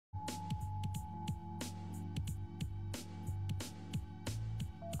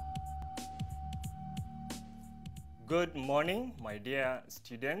Good morning, my dear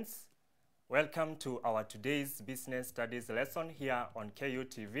students. Welcome to our today's business studies lesson here on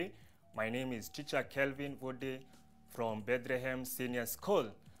KUTV. My name is teacher Kelvin Vode from Bethlehem Senior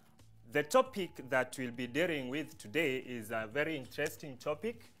School. The topic that we'll be dealing with today is a very interesting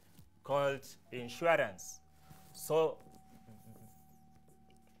topic called insurance. So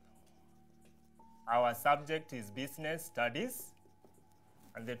our subject is business studies,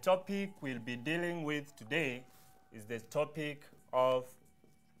 and the topic we'll be dealing with today is the topic of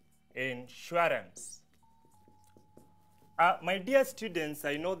insurance. My dear students,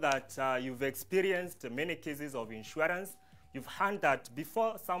 I know that you've experienced many cases of insurance. You've heard that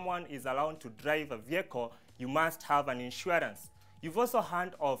before someone is allowed to drive a vehicle, you must have an insurance. You've also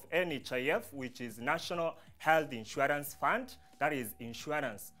heard of NHIF, which is National Health Insurance Fund, that is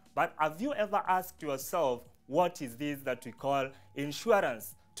insurance. But have you ever asked yourself, what is this that we call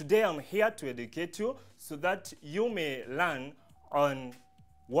insurance? Today I'm here to educate you so that you may learn on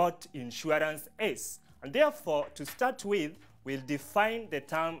what insurance is. And therefore, to start with, we'll define the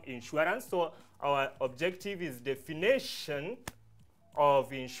term insurance. So our objective is definition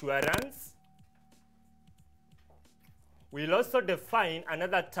of insurance. We'll also define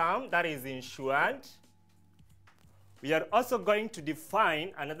another term, that is insured. We are also going to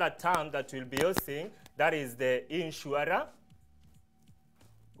define another term that we'll be using, that is the insurer.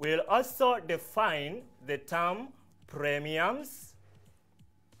 We'll also define the term premiums.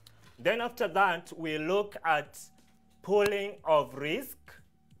 Then after that, we'll look at pooling of risk.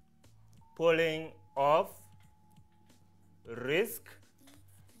 Pooling of risk.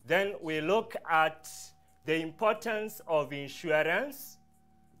 Then we look at the importance of insurance.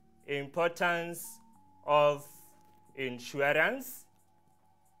 Importance of insurance.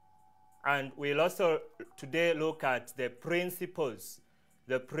 And we'll also today look at the principles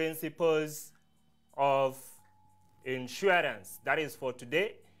of insurance. That is for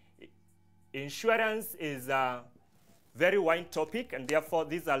today. Insurance is a very wide topic, and therefore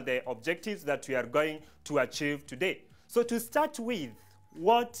these are the objectives that we are going to achieve today. So to start with,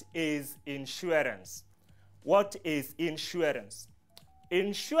 what is insurance? What is insurance?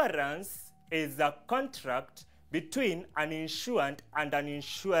 Insurance is a contract between an insured and an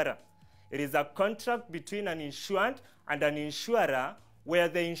insurer. It is a contract between an insured and an insurer where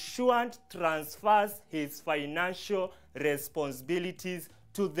the insured transfers his financial responsibilities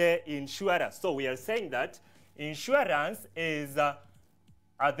to the insurer. So we are saying that insurance is the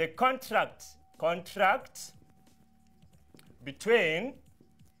contract between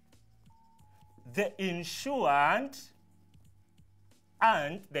the insured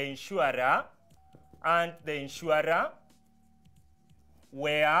and the insurer,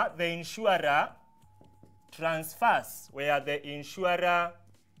 where the insurer transfers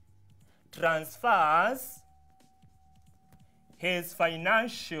his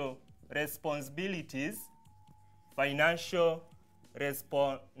financial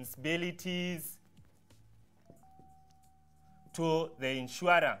responsibilities to the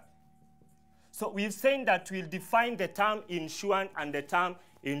insurer. So we've saying that we'll define the term insured and the term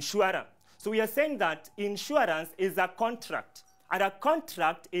insurer. So we are saying that insurance is a contract, and a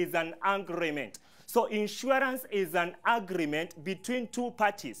contract is an agreement. So insurance is an agreement between two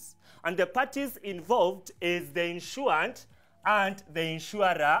parties, and the parties involved is the insured and the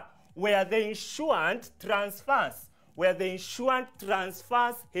insurer, where the insured transfers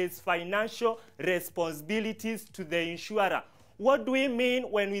his financial responsibilities to the insurer. What do we mean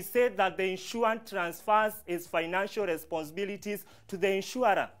when we say that the insured transfers his financial responsibilities to the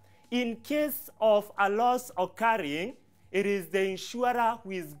insurer? In case of a loss occurring, it is the insurer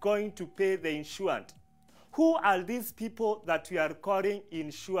who is going to pay the insured. Who are these people that we are calling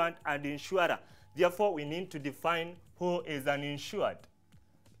insured and insurer? Therefore, we need to define who is an insured.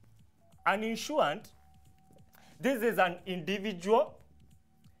 An insured, this is an individual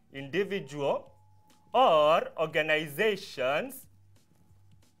or organizations.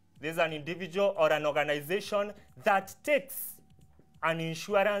 This is an individual or an organization that takes an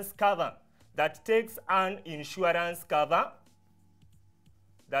insurance cover. That takes an insurance cover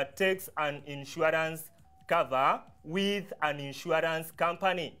with an insurance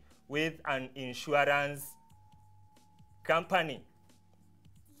company.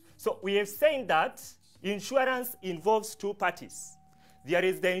 So we have said that insurance involves two parties. There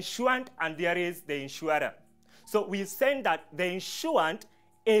is the insured and there is the insurer. So we've said that the insured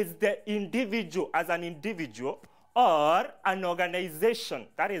is the individual as an individual, or an organization,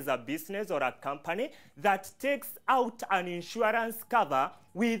 that is a business or a company, that takes out an insurance cover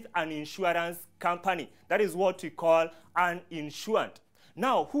with an insurance company. That is what we call an insured.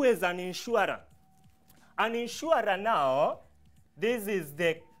 Now, who is an insurer? An insurer now, this is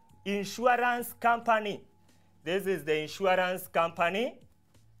the insurance company. This is the insurance company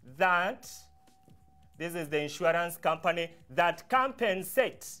that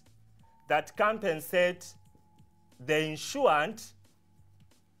compensates the insured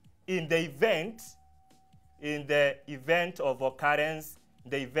in the event of occurrence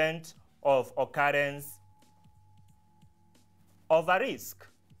of a risk.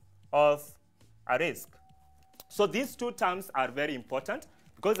 So these two terms are very important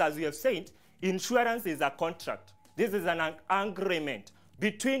because, as we have said, insurance is a contract. This is an agreement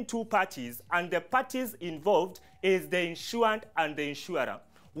between two parties, and the parties involved is the insured and the insurer,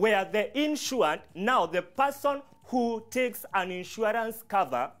 where the insured, now the person who takes an insurance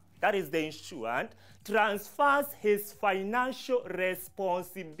cover, that is the insured, transfers his financial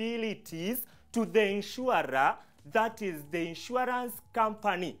responsibilities to the insurer, that is the insurance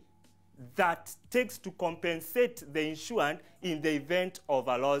company that takes to compensate the insured in the event of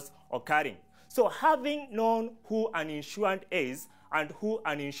a loss occurring. So having known who an insured is and who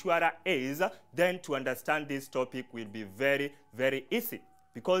an insurer is, then to understand this topic will be very, very easy,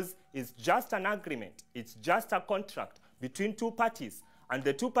 because it's just an agreement. It's just a contract between two parties. And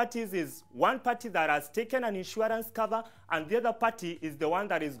the two parties is one party that has taken an insurance cover, and the other party is the one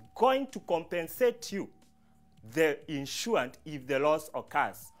that is going to compensate you, the insured, if the loss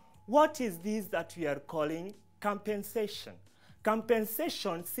occurs. What is this that we are calling compensation?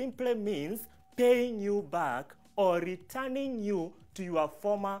 Compensation simply means paying you back or returning you to your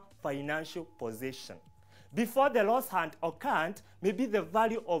former financial position. Before the loss had occurred, maybe the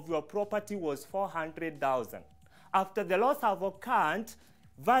value of your property was 400,000. After the loss have occurred,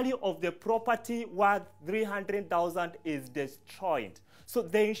 value of the property worth 300,000 is destroyed. So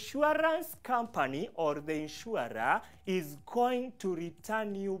the insurance company or the insurer is going to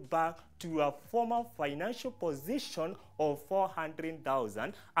return you back to your former financial position of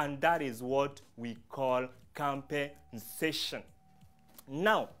 400,000, and that is what we call compensation.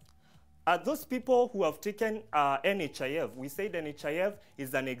 Now, those people who have taken NHIF, we say the NHIF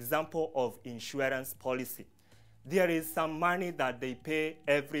is an example of insurance policy. There is some money that they pay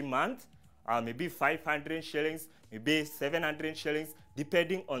every month, maybe 500 shillings, maybe 700 shillings,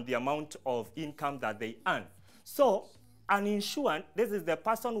 depending on the amount of income that they earn. So an insured, this is the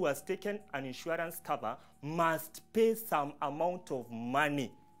person who has taken an insurance cover, must pay some amount of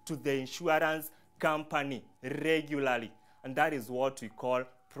money to the insurance company regularly, and that is what we call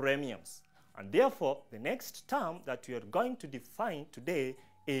premiums. And therefore, the next term that we are going to define today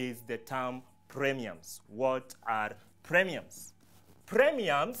is the term premiums. What are premiums?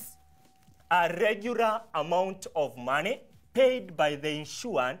 Premiums are regular amount of money paid by the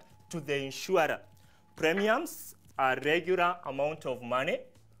insured to the insurer. Premiums are regular amount of money.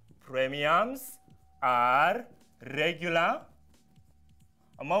 Premiums are regular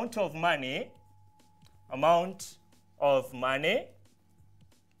amount of money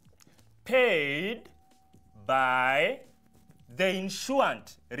paid by the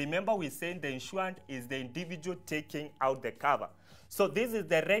insured. Remember, we said the insured is the individual taking out the cover. So this is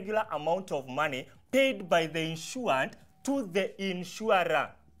the regular amount of money paid by the insured to the insurer,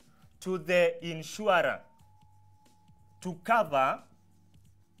 to cover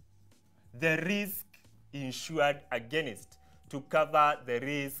the risk insured against,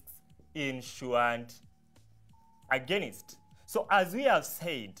 So as we have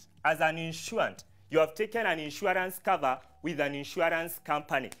said, as an insured, you have taken an insurance cover with an insurance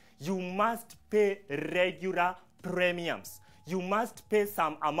company. You must pay regular premiums. You must pay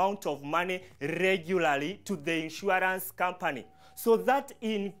some amount of money regularly to the insurance company, so that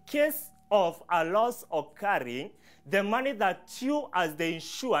in case of a loss occurring, the money that you as the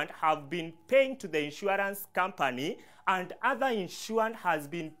insured have been paying to the insurance company and other insured has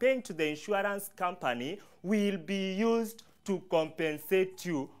been paying to the insurance company will be used to compensate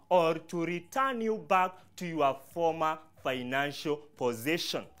you or to return you back to your former financial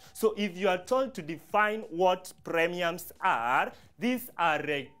position. So if you are told to define what premiums are, these are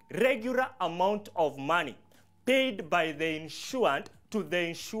regular amount of money paid by the insured to the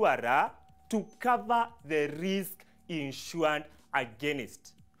insurer to cover the risk insured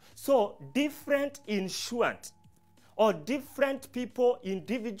against. So different insured or different people,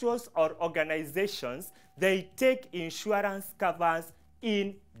 individuals or organizations, they take insurance covers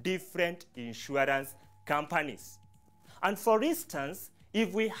in different insurance companies. And for instance,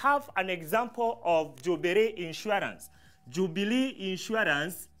 if we have an example of Jubilee Insurance, Jubilee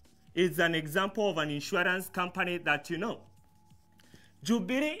Insurance is an example of an insurance company that you know.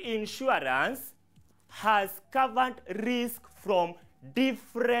 Jubilee Insurance has covered risk from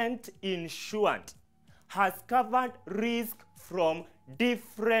different insured. has covered risk from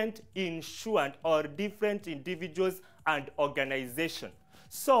different insurant or different individuals and organizations.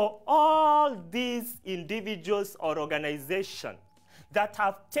 So all these individuals or organizations that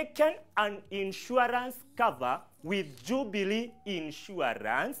have taken an insurance cover with Jubilee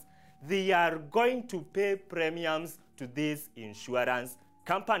Insurance, they are going to pay premiums to this insurance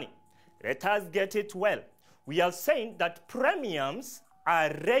company. Let us get it well. We are saying that premiums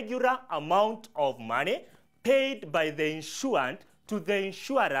are regular amount of money paid by the insurant to the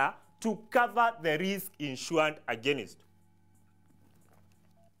insurer to cover the risk insured against.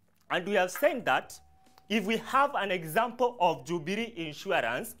 And we have said that if we have an example of Jubilee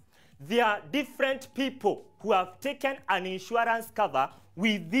Insurance, there are different people who have taken an insurance cover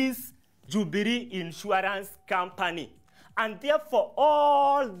with this Jubilee Insurance Company. And therefore,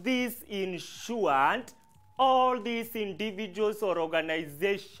 all these insured, all these individuals or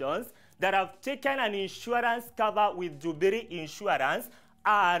organizations that have taken an insurance cover with Jubilee Insurance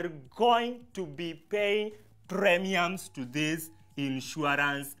are going to be paying premiums to this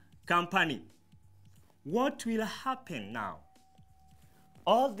insurance company. What will happen now?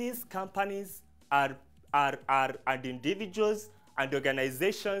 All these companies and individuals and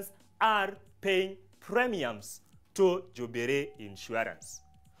organizations are paying premiums to Jubilee Insurance.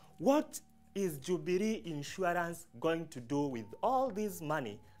 What is Jubilee Insurance going to do with all this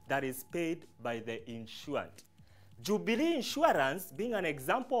money that is paid by the insurant? Jubilee Insurance, being an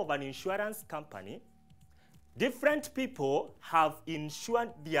example of an insurance company, different people have insured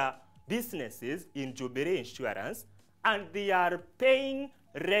their businesses in Jubilee Insurance, and they are paying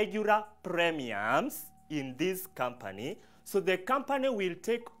regular premiums in this company. So the company will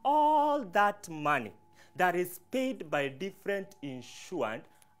take all that money that is paid by different insurance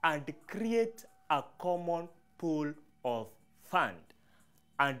and create a common pool of fund.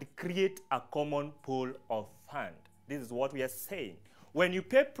 And create a common pool of fund. This is what we are saying. When you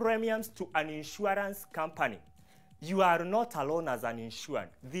pay premiums to an insurance company, you are not alone as an insured.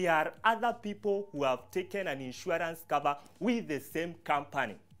 There are other people who have taken an insurance cover with the same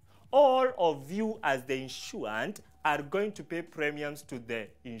company. All of you as the insured are going to pay premiums to the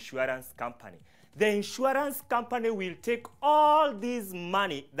insurance company. The insurance company will take all this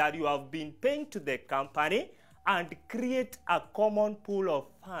money that you have been paying to the company and create a common pool of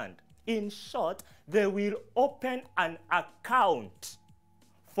fund. In short, they will open an account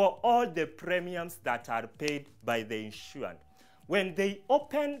for all the premiums that are paid by the insured. When they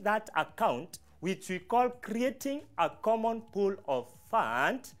open that account, which we call creating a common pool of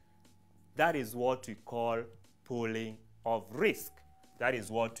fund, that is what we call pooling of risk. That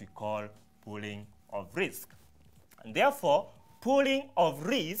is what we call pooling of risk. And therefore, pooling of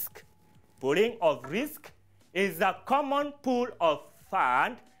risk is a common pool of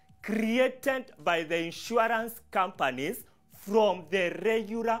fund created by the insurance companies from the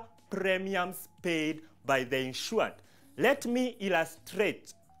regular premiums paid by the insured. Let me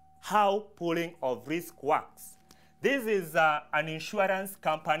illustrate how pooling of risk works. This is an insurance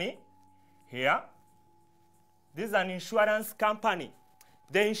company here. This is an insurance company.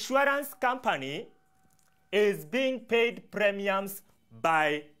 The insurance company is being paid premiums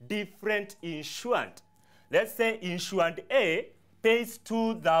by different insurant. Let's say insurant A pays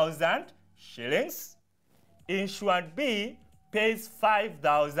 2,000 shillings. Insurant B pays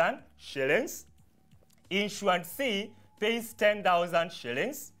 5,000 shillings. Insurant C pays 10,000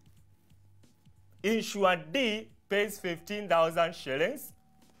 shillings. Insurant D pays 15,000 shillings.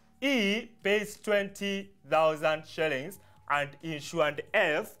 E pays 20,000 shillings. And insurant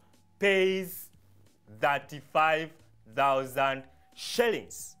F pays 35,000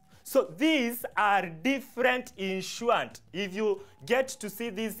 shillings. So these are different insurant. If you get to see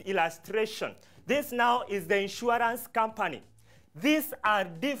this illustration, this now is the insurance company. These are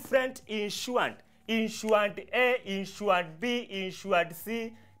different insurant. Insurant A, insurant B, insurant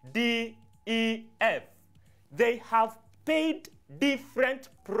C, D, E, F. They have paid different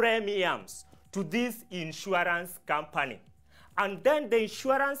premiums to this insurance company. And then the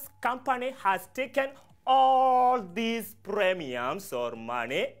insurance company has taken all these premiums or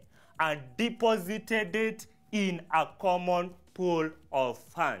money and deposited it in a common pool of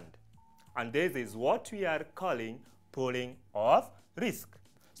fund. And this is what we are calling pooling of risk.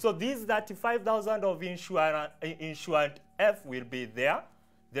 So these 35,000 of insured F will be there.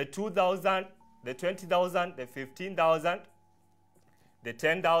 The 2,000, the 20,000, the 15,000, the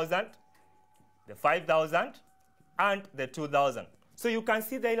 10,000, the 5,000, and the 2,000. So you can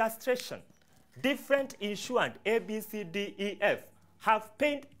see the illustration. Different insurance A, B, C, D, E, F have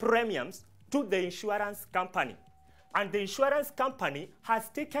paid premiums to the insurance company. And the insurance company has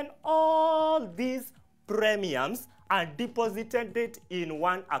taken all these premiums and deposited it in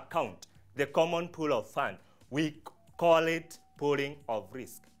one account, the common pool of fund. We call it pooling of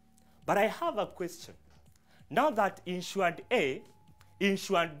risk. But I have a question. Now that insured A,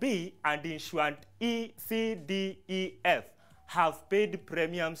 insured B, and insured E, C, D, E, F have paid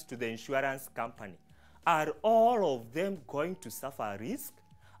premiums to the insurance company, are all of them going to suffer risk?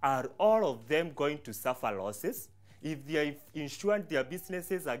 Are all of them going to suffer losses? If they have insured their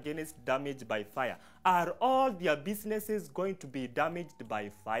businesses against damage by fire, are all their businesses going to be damaged by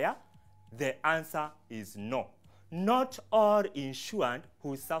fire? The answer is no. Not all insured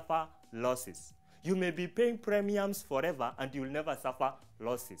who suffer losses. You may be paying premiums forever and you'll never suffer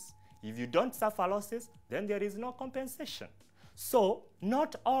losses. If you don't suffer losses, then there is no compensation. So,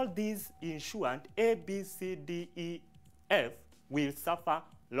 not all these insured A, B, C, D, E, F will suffer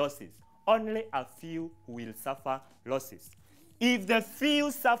losses. Only a few will suffer losses. If the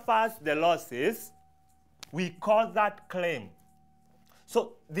few suffers the losses, we call that claim.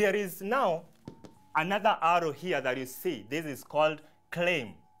 So there is now another arrow here that you see. This is called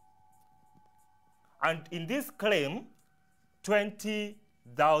claim. And in this claim,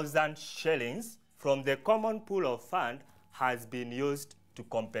 20,000 shillings from the common pool of fund has been used to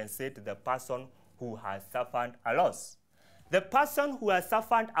compensate the person who has suffered a loss. The person who has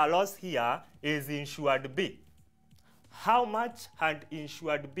suffered a loss here is insured B. How much had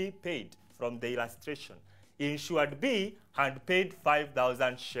insured B paid from the illustration? Insured B had paid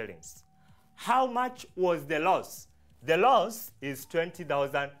 5,000 shillings. How much was the loss? The loss is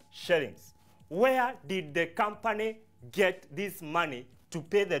 20,000 shillings. Where did the company get this money to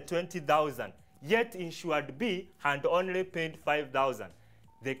pay the 20,000? Yet insured B had only paid 5,000.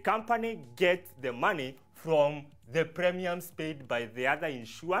 The company gets the money from the premiums paid by the other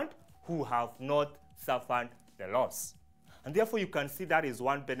insured who have not suffered the loss. And therefore, you can see that is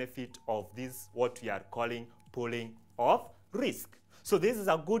one benefit of this, what we are calling pooling of risk. So this is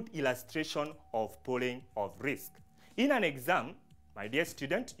a good illustration of pooling of risk. In an exam, my dear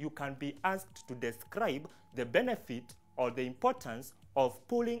student, you can be asked to describe the benefit or the importance of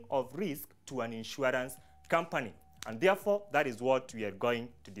pooling of risk to an insurance company. And therefore, that is what we are going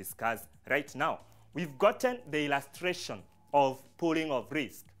to discuss right now. We've gotten the illustration of pooling of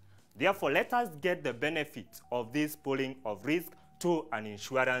risk. Therefore, let us get the benefit of this pooling of risk to an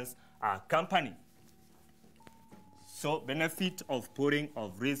insurance company. So, benefit of pooling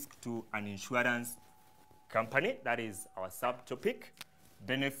of risk to an insurance company, that is our subtopic.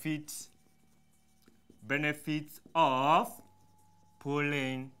 Benefits of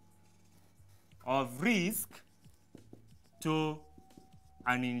pooling of risk to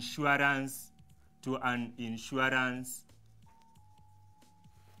an insurance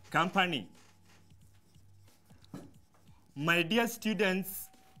company. My dear students,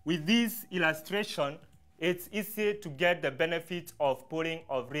 with this illustration, it's easy to get the benefit of pooling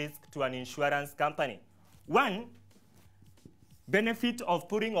of risk to an insurance company. One benefit of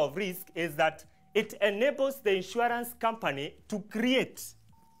pooling of risk is that it enables the insurance company to create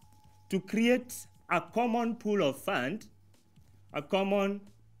a common pool of fund,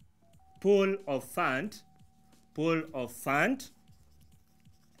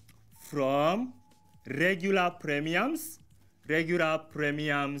 from regular premiums paid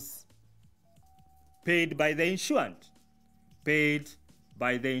by the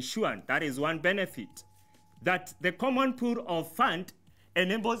insured. That is one benefit. That the common pool of fund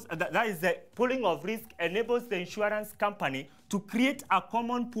enables, that is the pooling of risk enables the insurance company to create a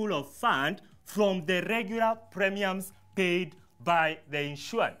common pool of fund from the regular premiums paid by the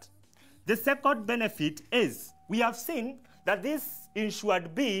insured. The second benefit is, we have seen that this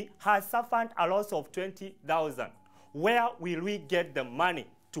insured B has suffered a loss of 20,000. Where will we get the money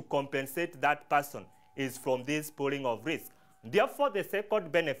to compensate that person? Is from this pooling of risk. Therefore, the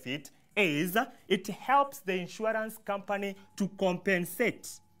second benefit is it helps the insurance company to compensate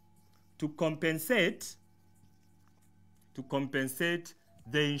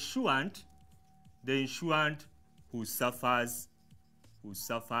the insured who suffers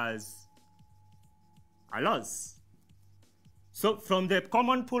a loss. So from the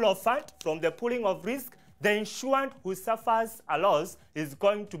common pool of fund, from the pooling of risk, the insured who suffers a loss is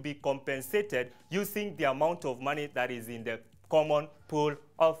going to be compensated using the amount of money that is in the common pool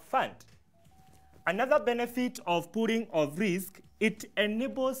of fund. Another benefit of pooling of risk, it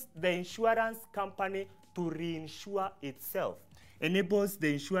enables the insurance company to reinsure itself. Enables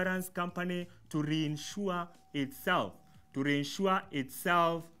the insurance company to reinsure itself.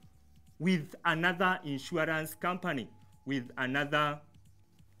 With another insurance company.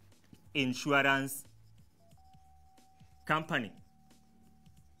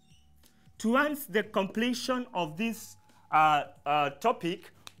 Towards the completion of this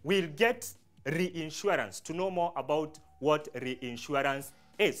topic, we'll get reinsurance to know more about what reinsurance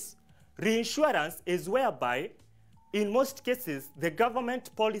is. Reinsurance is whereby, in most cases, the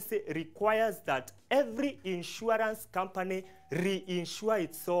government policy requires that every insurance company reinsure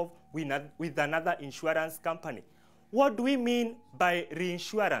itself with another insurance company. What do we mean by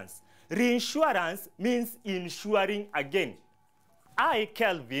reinsurance? Reinsurance means insuring again. I,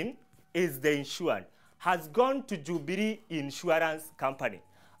 Kelvin, is the insured, has gone to Jubilee Insurance Company.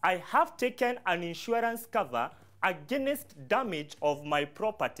 I have taken an insurance cover against damage of my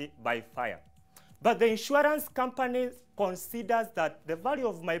property by fire. But the insurance company considers that the value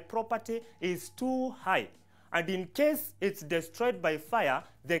of my property is too high. And in case it's destroyed by fire,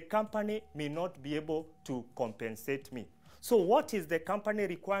 the company may not be able to compensate me. So what is the company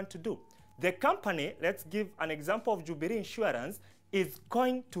required to do? The company, let's give an example of Jubilee Insurance, is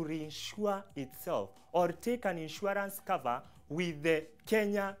going to reinsure itself or take an insurance cover with the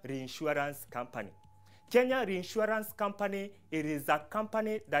Kenya Reinsurance Company. Kenya Reinsurance Company, it is a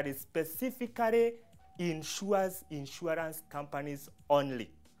company that is specifically insures insurance companies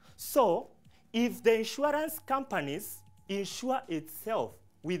only. So if the insurance companies insure itself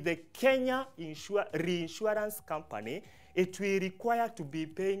with the Kenya Reinsurance Company, it will require to be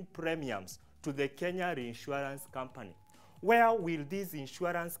paying premiums to the Kenya Reinsurance Company. Where will this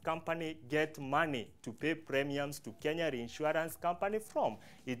insurance company get money to pay premiums to Kenya Reinsurance Company from?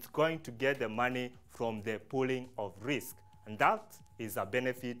 It's going to get the money from the pooling of risk. And that is a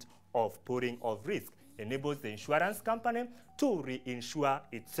benefit of pooling of risk. Enables the insurance company to reinsure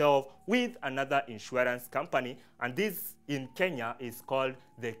itself with another insurance company. And this in Kenya is called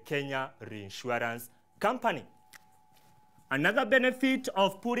the Kenya Reinsurance Company. Another benefit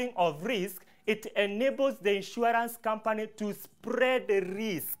of pooling of risk, it enables the insurance company to spread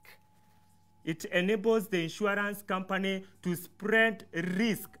risk. It enables the insurance company to spread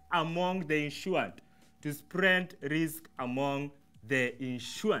risk among the insured. To spread risk among the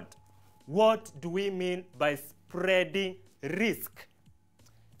insured. What do we mean by spreading risk?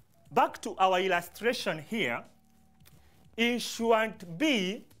 Back to our illustration here, insured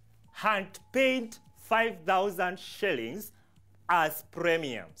B had paid 5,000 shillings as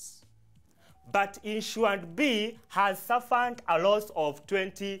premiums. But insured B has suffered a loss of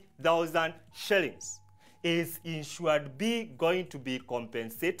 20,000 shillings. Is insured B going to be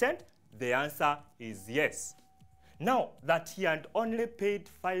compensated? The answer is yes. Now that he had only paid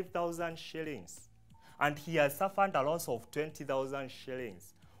 5,000 shillings and he has suffered a loss of 20,000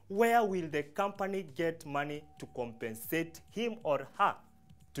 shillings, where will the company get money to compensate him or her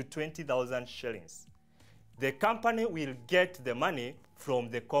to 20,000 shillings? The company will get the money from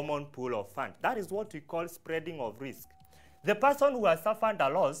the common pool of funds. That is what we call spreading of risk. The person who has suffered a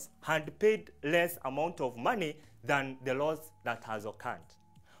loss had paid less amount of money than the loss that has occurred.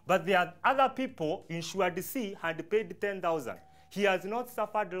 But there are other people, insured C had paid 10,000. He has not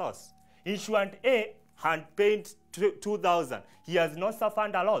suffered loss. Insured A had paid 2,000. He has not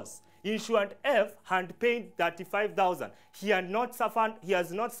suffered a loss. Insured F had paid 35,000. He has not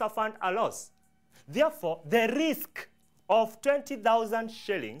suffered a loss. Therefore, the risk of 20,000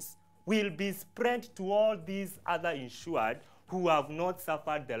 shillings will be spread to all these other insured who have not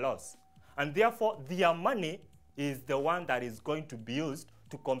suffered the loss. And therefore, their money is the one that is going to be used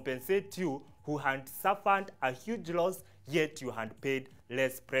to compensate you who had suffered a huge loss, yet you had paid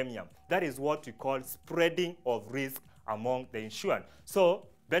less premium. That is what we call spreading of risk among the insured. So,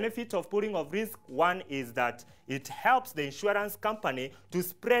 benefit of pooling of risk, one is that it helps the insurance company to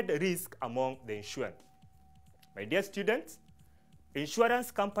spread risk among the insured. My dear students,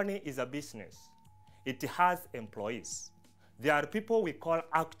 insurance company is a business. It has employees. There are people we call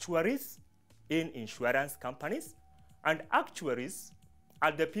actuaries in insurance companies, and actuaries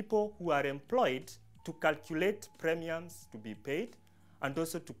are the people who are employed to calculate premiums to be paid and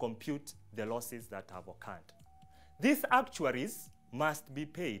also to compute the losses that have occurred. These actuaries must be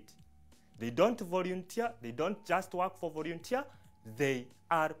paid. They don't volunteer, they don't just work for volunteer, they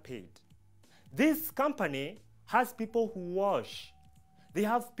are paid. This company has people who wash. They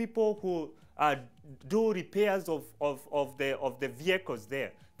have people who do repairs of the vehicles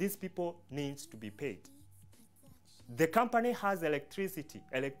there. These people need to be paid. The company has electricity.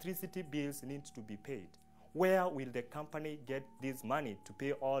 Electricity bills need to be paid. Where will the company get this money to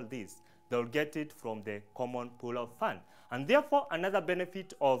pay all this? They'll get it from the common pool of fund. And therefore, another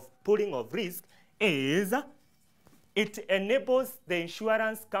benefit of pooling of risk is it enables the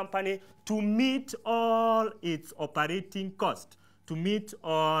insurance company to meet all its operating costs. To meet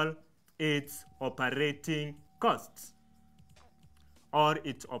all its operating costs. or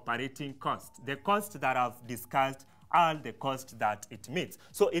its operating cost. The cost that I've discussed are the cost that it meets.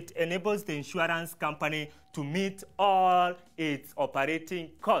 So it enables the insurance company to meet all its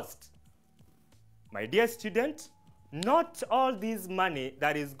operating costs. My dear student, not all this money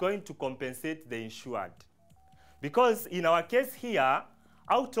that is going to compensate the insured. Because in our case here,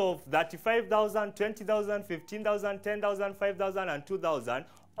 out of 35,000, 20,000, 15,000, 10,000, 5,000, and 2,000,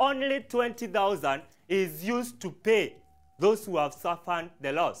 only 20,000 is used to pay those who have suffered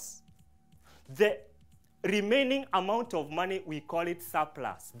the loss. The remaining amount of money, we call it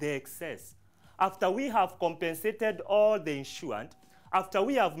surplus, the excess. After we have compensated all the insured, after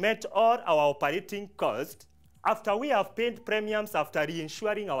we have met all our operating costs, after we have paid premiums after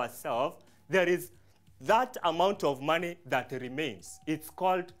reinsuring ourselves, there is that amount of money that remains. It's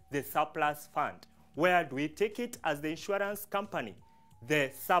called the surplus fund. Where do we take it as the insurance company?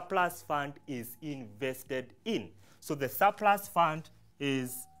 The surplus fund is invested in. So the surplus fund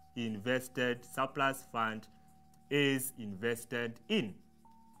is invested, surplus fund is invested in,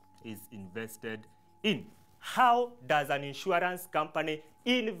 How does an insurance company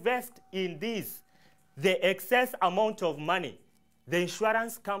invest in this? The excess amount of money, the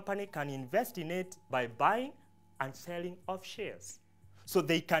insurance company can invest in it by buying and selling of shares. So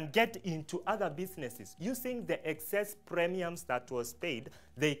they can get into other businesses. Using the excess premiums that was paid,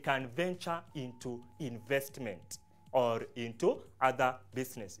 they can venture into investment or into other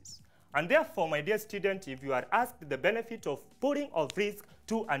businesses. And therefore, my dear student, if you are asked the benefit of putting of risk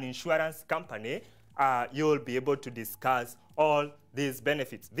to an insurance company, you will be able to discuss all these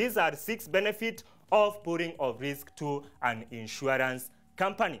benefits. These are 6 benefits of putting of risk to an insurance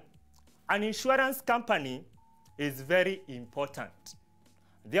company. An insurance company is very important.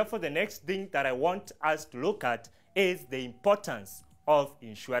 Therefore, the next thing that I want us to look at is the importance of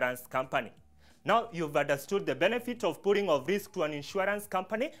insurance company. Now you've understood the benefit of putting of risk to an insurance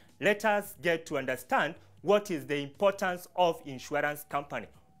company. Let us get to understand what is the importance of insurance company.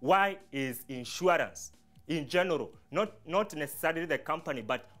 Why is insurance in general, not necessarily the company,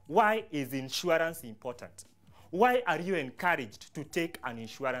 but why is insurance important? Why are you encouraged to take an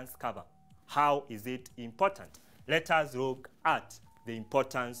insurance cover? How is it important? Let us look at the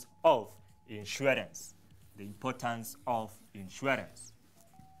importance of insurance. The importance of insurance.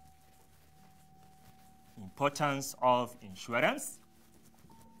 Importance of insurance.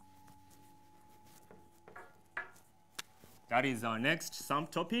 That is our next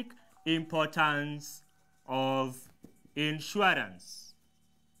subtopic. Importance of insurance.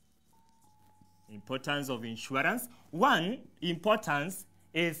 Importance of insurance. One importance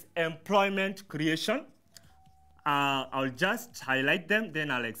is employment creation. I'll just highlight them, then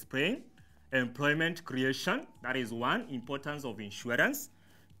I'll explain. Employment creation, that is one, importance of insurance.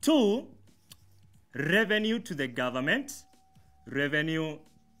 2, revenue to the government. Revenue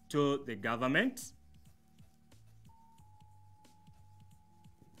to the government.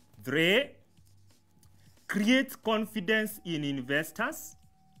 3, create confidence in investors.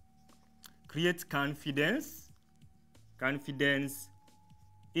 Create confidence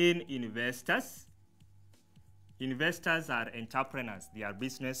in investors. Investors are entrepreneurs, they are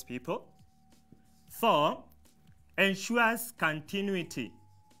business people. 4, ensures continuity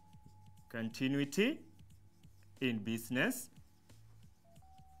in business.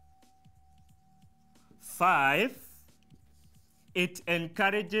 5, it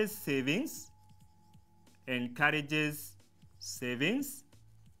encourages savings.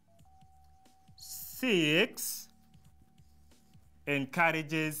 6,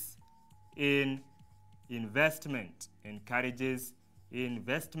 encourages in investment.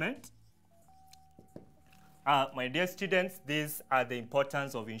 My dear students, these are the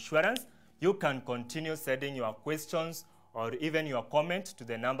importance of insurance. You can continue sending your questions or even your comment to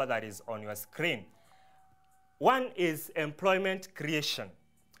the number that is on your screen. 1 is employment creation.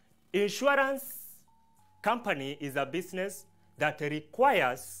 Insurance company is a business that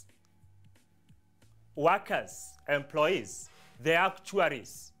requires workers, employees, the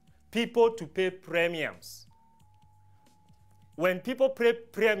actuaries, people to pay premiums. When people pay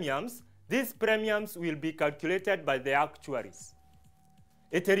premiums, these premiums will be calculated by the actuaries.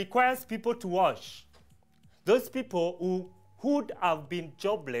 It requires people to wash. Those people who would have been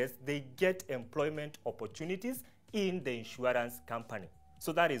jobless, they get employment opportunities in the insurance company.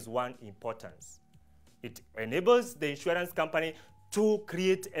 So that is one importance. It enables the insurance company to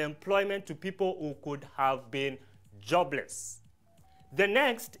create employment to people who could have been jobless. The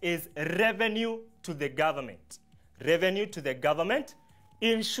next is revenue to the government. Revenue to the government.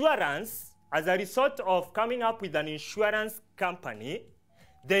 Insurance, as a result of coming up with an insurance company,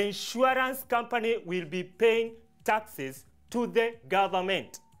 the insurance company will be paying taxes to the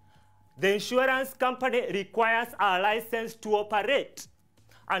government. The insurance company requires a license to operate.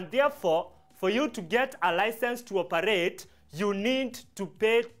 And therefore, for you to get a license to operate, you need to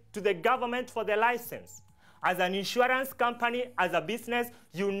pay to the government for the license. As an insurance company, as a business,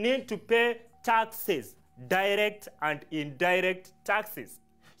 you need to pay taxes, direct and indirect taxes.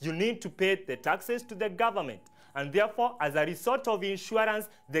 You need to pay the taxes to the government. And therefore, as a result of insurance,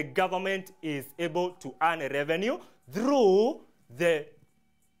 the government is able to earn revenue through the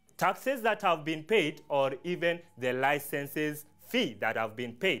taxes that have been paid or even the licenses fee that have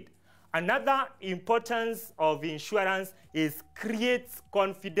been paid. Another importance of insurance is creates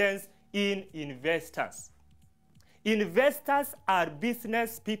confidence in investors. Investors are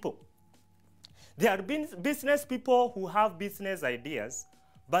business people. They are business people who have business ideas,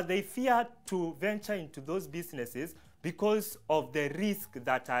 but they fear to venture into those businesses because of the risk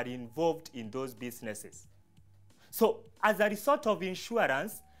that are involved in those businesses. So as a result of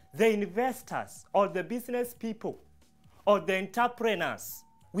insurance, the investors or the business people or the entrepreneurs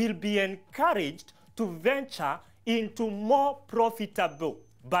will be encouraged to venture into more profitable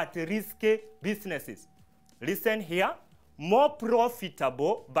but risky businesses. Listen here, more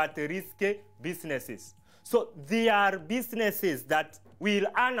profitable but risky businesses. So they are businesses that will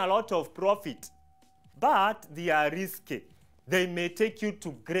earn a lot of profit, but they are risky. They may take you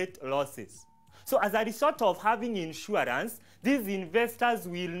to great losses. So as a result of having insurance, these investors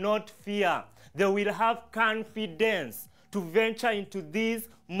will not fear. They will have confidence to venture into these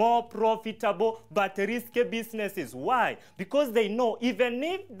more profitable but risky businesses. Why? Because they know even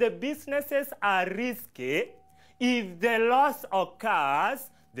if the businesses are risky, if the loss occurs,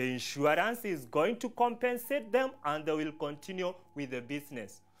 the insurance is going to compensate them and they will continue with the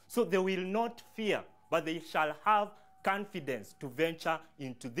business. So they will not fear, but they shall have confidence to venture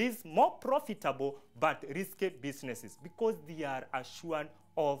into these more profitable but risky businesses because they are assured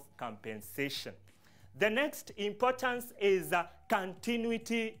of compensation. The next importance is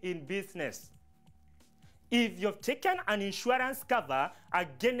continuity in business. If you've taken an insurance cover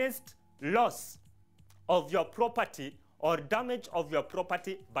against loss of your property or damage of your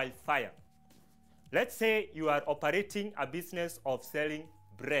property by fire, let's say you are operating a business of selling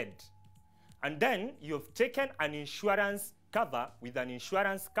bread, and then you've taken an insurance cover with an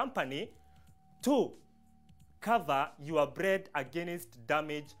insurance company to cover your bread against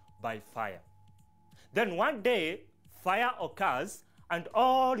damage by fire. Then one day, fire occurs and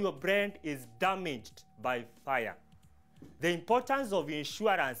all your bread is damaged by fire. The importance of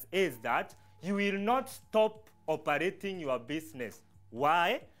insurance is that you will not stop operating your business.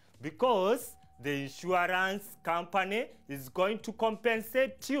 Why? Because the insurance company is going to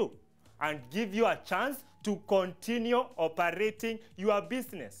compensate you and give you a chance to continue operating your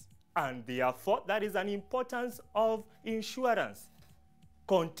business. And therefore, that is an importance of insurance.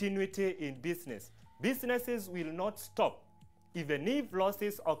 Continuity in business. Businesses will not stop even if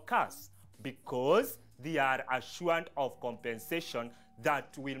losses occur because they are assured of compensation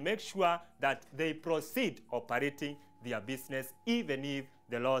that will make sure that they proceed operating their business even if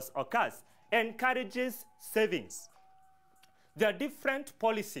the loss occurs. Encourages savings. There are different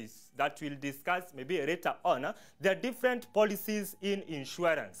policies that we'll discuss maybe later on. There are different policies in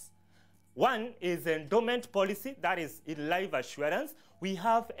insurance. One is endowment policy, that is in life assurance. We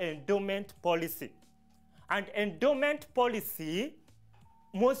have endowment policy. And endowment policy,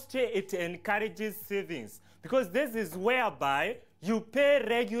 mostly it encourages savings because this is whereby you pay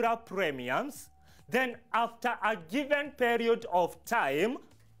regular premiums, then after a given period of time,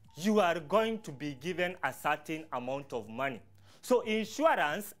 you are going to be given a certain amount of money. So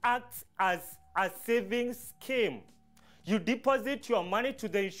insurance acts as a savings scheme. You deposit your money to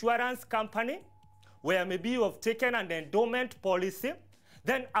the insurance company, where maybe you have taken an endowment policy.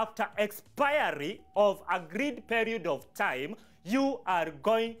 Then after expiry of agreed period of time, you are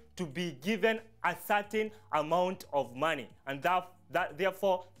going to be given a certain amount of money. And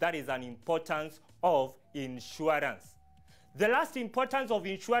therefore, that is an importance of insurance. The last importance of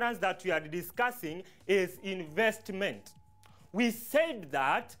insurance that we are discussing is investment. We said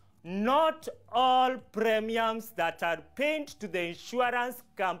that not all premiums that are paid to the insurance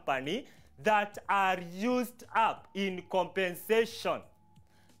company that are used up in compensation.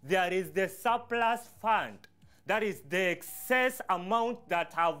 There is the surplus fund, that is the excess amount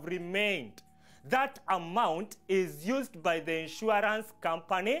that have remained. That amount is used by the insurance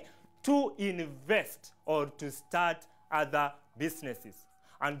company to invest or to start other businesses.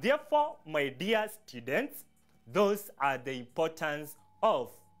 And therefore, my dear students, those are the importance of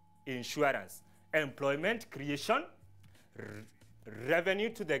insurance. Employment creation, revenue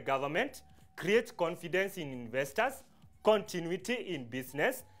to the government, create confidence in investors, continuity in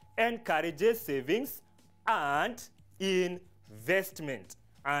business, encourages savings and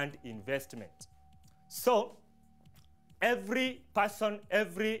investment. So every person,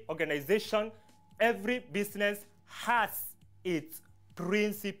 every organization, every business has its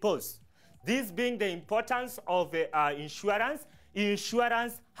principles. This being the importance of insurance,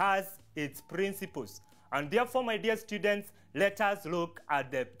 insurance has its principles. And therefore, my dear students, let us look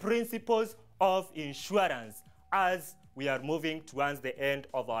at the principles of insurance as we are moving towards the end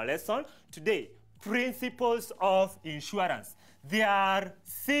of our lesson today. Principles of insurance. There are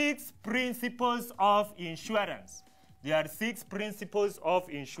 6 principles of insurance. There are 6 principles of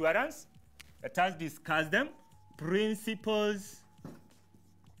insurance. Let us discuss them. Principles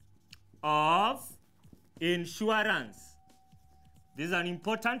of insurance. This is an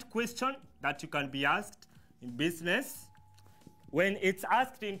important question that you can be asked in business. When it's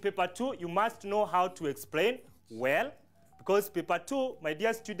asked in paper 2, you must know how to explain well, because paper 2, my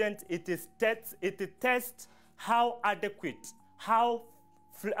dear student, it tests how adequate, how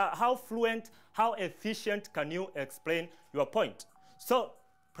fluent, how efficient can you explain your point. So,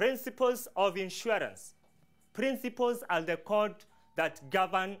 principles of insurance. Principles are the code that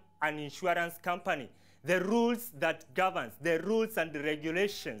govern an insurance company. The rules that governs, the rules and the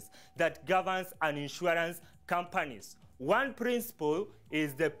regulations that governs an insurance companies. One principle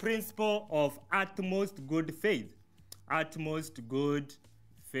is the principle of utmost good faith. Utmost good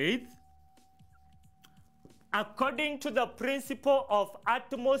faith. According to the principle of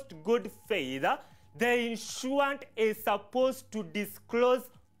utmost good faith, the insurance is supposed to disclose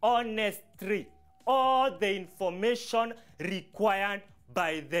honestly all the information required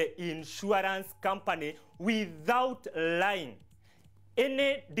by the insurance company without lying.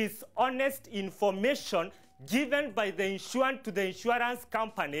 Any dishonest information given by the insured to the insurance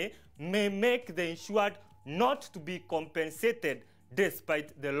company may make the insured not to be compensated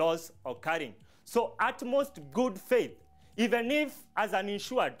despite the loss occurring. So utmost good faith, even if as an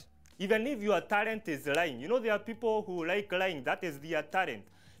insured, even if your talent is lying, you know there are people who like lying, that is their talent.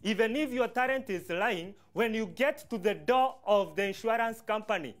 Even if your talent is lying, when you get to the door of the insurance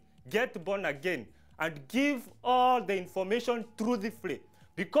company, get born again and give all the information truthfully,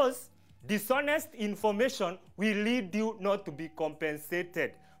 because dishonest information will lead you not to be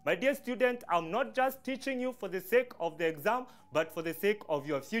compensated. My dear student, I'm not just teaching you for the sake of the exam, but for the sake of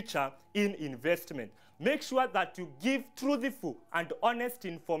your future in investment. Make sure that you give truthful and honest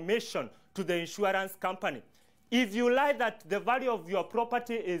information to the insurance company. If you lie that the value of your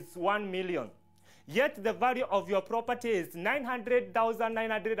property is 1 million, yet the value of your property is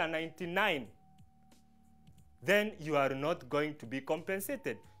 900,999, then you are not going to be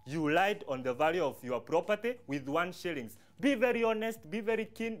compensated. You lied on the value of your property with 1 shilling. Be very honest, be very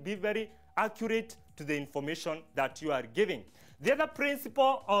keen, be very accurate to the information that you are giving. The other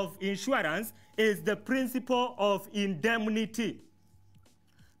principle of insurance is the principle of indemnity.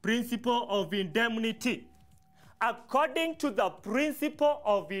 Principle of indemnity. According to the principle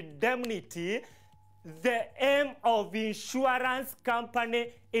of indemnity, the aim of insurance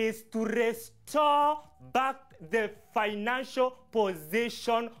company is to restore back the financial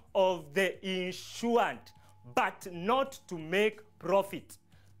position of the insured, but not to make profit.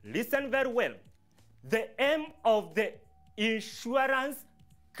 Listen very well. The aim of the insurance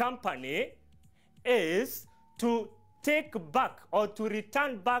company is to take back or to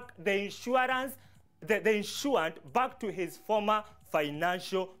return back the insurance, the insured back to his former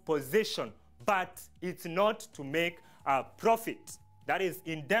financial position, but it's not to make a profit. That is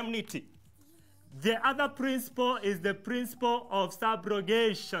indemnity. The other principle is the principle of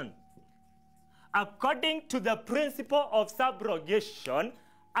subrogation. According to the principle of subrogation,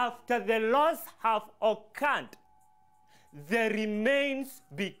 after the loss have occurred, the remains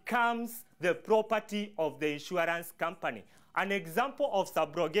becomes the property of the insurance company. An example of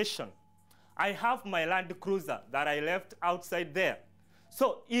subrogation. I have my Land Cruiser that I left outside there.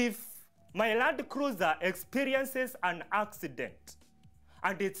 So if my Land Cruiser experiences an accident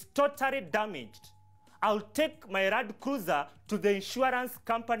and it's totally damaged, I'll take my Land Cruiser to the insurance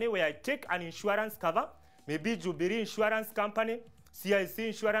company where I take an insurance cover, maybe Jubilee Insurance Company, CIC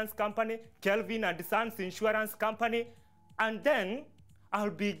Insurance Company, Kelvin and Sons Insurance Company, and then I'll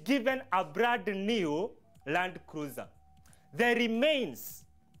be given a brand new Land Cruiser. The remains,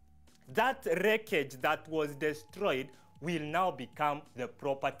 that wreckage that was destroyed, will now become the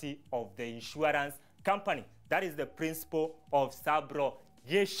property of the insurance company. That is the principle of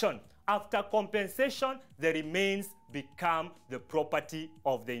subrogation. After compensation, the remains become the property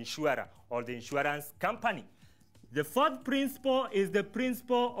of the insurer or the insurance company. The fourth principle is the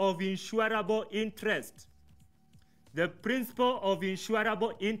principle of insurable interest. the principle of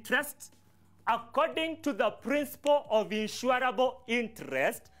insurable interest. According to the principle of insurable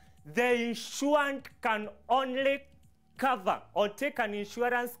interest, the insured can only cover or take an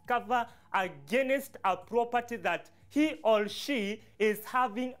insurance cover against a property that he or she is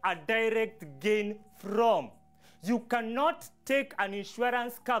having a direct gain from. You cannot take an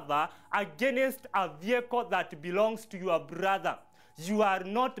insurance cover against a vehicle that belongs to your brother. You are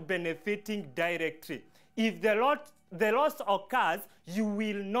not benefiting directly. If the loss occurs, you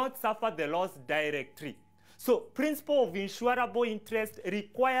will not suffer the loss directly. So, principle of insurable interest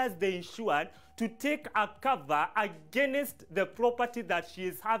requires the insured to take a cover against the property that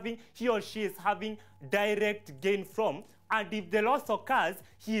he or she is having direct gain from. And if the loss occurs,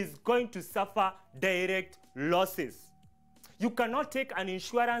 he is going to suffer direct losses. You cannot take an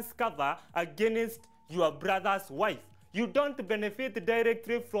insurance cover against your brother's wife. You don't benefit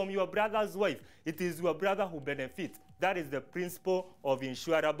directly from your brother's wife. It is your brother who benefits. That is the principle of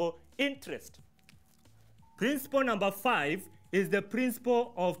insurable interest. Principle number 5 is the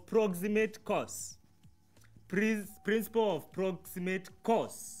principle of proximate cause. Principle of proximate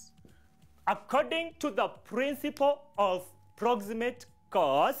cause. According to the principle of proximate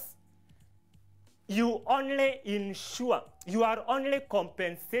cause, you are only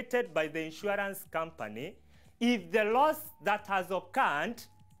compensated by the insurance company if the loss that has occurred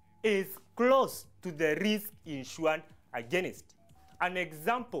is close to the risk insured against. An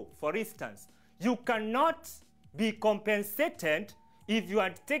example, for instance, you cannot be compensated if you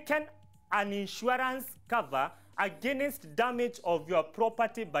had taken an insurance cover against damage of your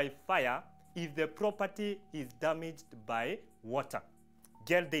property by fire if the property is damaged by water.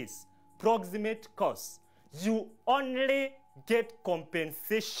 Get this, proximate cause. You only get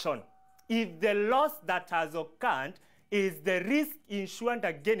compensation if the loss that has occurred is the risk insured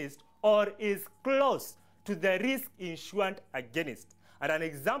against or is close to the risk insured against. And an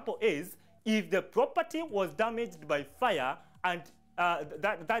example is if the property was damaged by fire and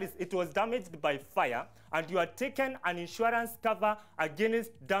it was damaged by fire and you are taken an insurance cover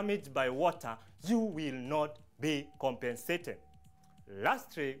against damage by water, you will not be compensated.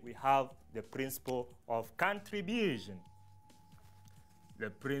 Lastly, we have the principle of contribution. The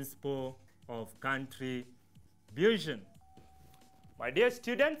principle of contribution. My dear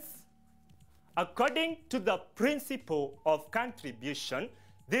students, according to the principle of contribution,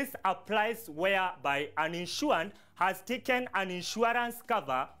 this applies whereby an insured has taken an insurance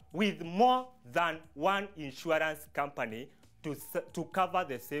cover with more than one insurance company to cover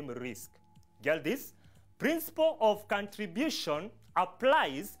the same risk. Get this? Principle of contribution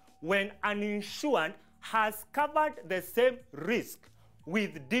applies when an insured has covered the same risk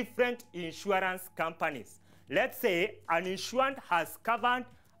with different insurance companies. Let's say an insured has covered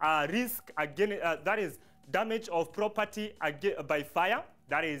a risk again, that is damage of property by fire,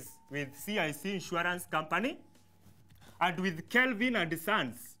 that is with CIC Insurance Company, and with Kelvin and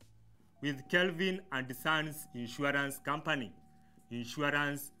Sons, with Kelvin and Sons Insurance Company.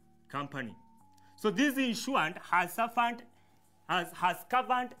 So this insured has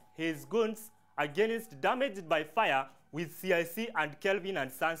covered his goods against damage by fire with CIC and Kelvin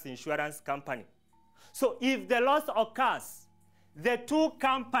and Sons Insurance Company. So if the loss occurs, the two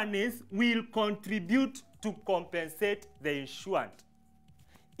companies will contribute to compensate the insured.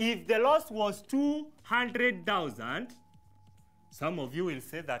 If the loss was 200,000, some of you will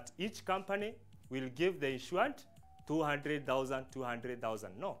say that each company will give the insured 200,000,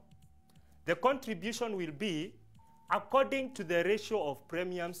 200,000. No. The contribution will be according to the ratio of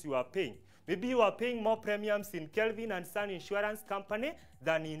premiums you are paying. Maybe you are paying more premiums in Kelvin and Son Insurance Company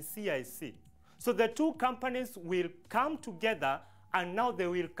than in CIC. So the two companies will come together and now they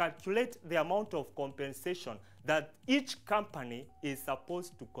will calculate the amount of compensation that each company is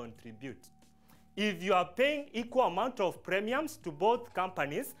supposed to contribute. If you are paying equal amount of premiums to both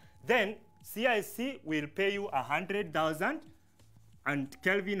companies, then CIC will pay you 100,000 and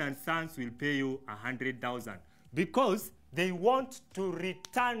Kelvin and Sons will pay you 100,000 because they want to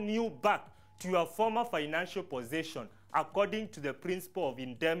return you back to your former financial position according to the principle of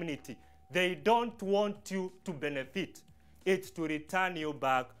indemnity. They don't want you to benefit. It's to return you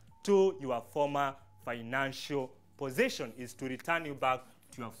back to your former financial position. It's to return you back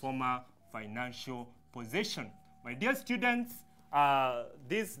to your former financial position. My dear students,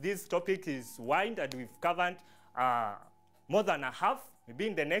 this topic is wide and we've covered more than a half. Maybe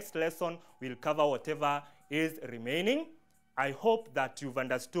in the next lesson, we'll cover whatever is remaining. I hope that you've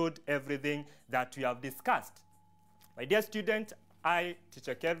understood everything that we have discussed. My dear student, I,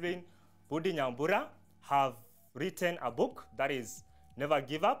 Teacher Kelvin Budi Nyambura, have written a book that is Never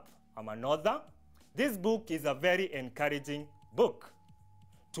Give Up. I'm an author. This book is a very encouraging book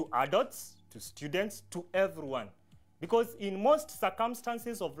to adults, to students, to everyone. Because in most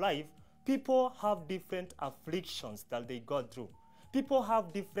circumstances of life, people have different afflictions that they go through. People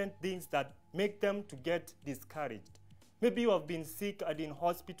have different things that make them to get discouraged. Maybe you have been sick and in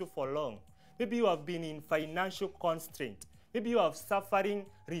hospital for long. Maybe you have been in financial constraint. Maybe you are suffering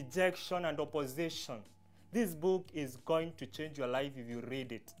rejection and opposition. This book is going to change your life if you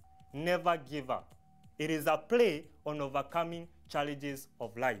read it. Never give up. It is a play on overcoming challenges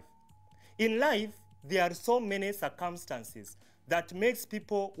of life. In life, there are so many circumstances that makes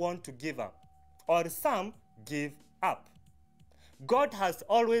people want to give up, or some give up. God has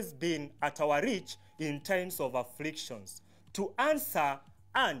always been at our reach in times of afflictions to answer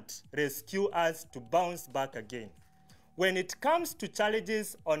and rescue us to bounce back again. When it comes to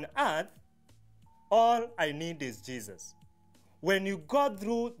challenges on earth, all I need is Jesus. When you go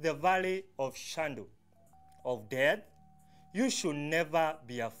through the valley of shadow of death, you should never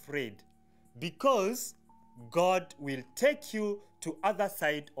be afraid, because God will take you to other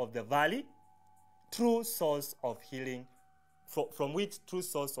side of the valley, true source of healing, from which true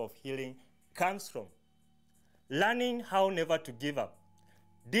source of healing comes from. Learning how never to give up,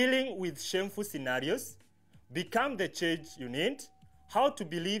 dealing with shameful scenarios, become the change you need, how to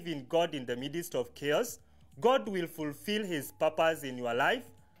believe in God in the midst of chaos. God will fulfill his purpose in your life.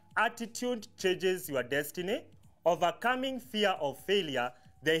 Attitude changes your destiny. Overcoming fear of failure,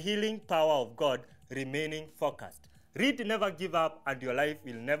 the healing power of God, remaining focused. Read Never Give Up and your life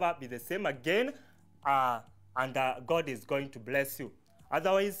will never be the same again, and God is going to bless you.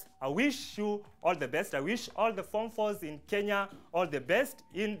 Otherwise, I wish you all the best. I wish all the Form 4s in Kenya all the best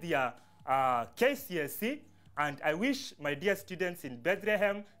in their KCSE. And I wish my dear students in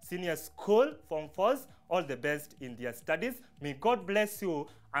Bethlehem Senior School, Form 4s, all the best in their studies. May God bless you,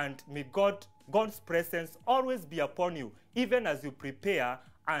 and may God's presence always be upon you, even as you prepare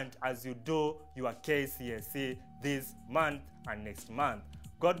and as you do your KCSE this month and next month.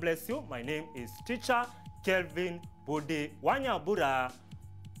 God bless you. My name is Teacher Kelvin Budi Wanyabura.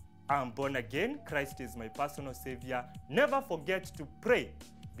 I'm born again. Christ is my personal Savior. Never forget to pray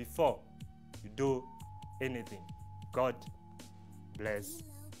before you do anything. God bless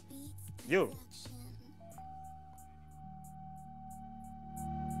you.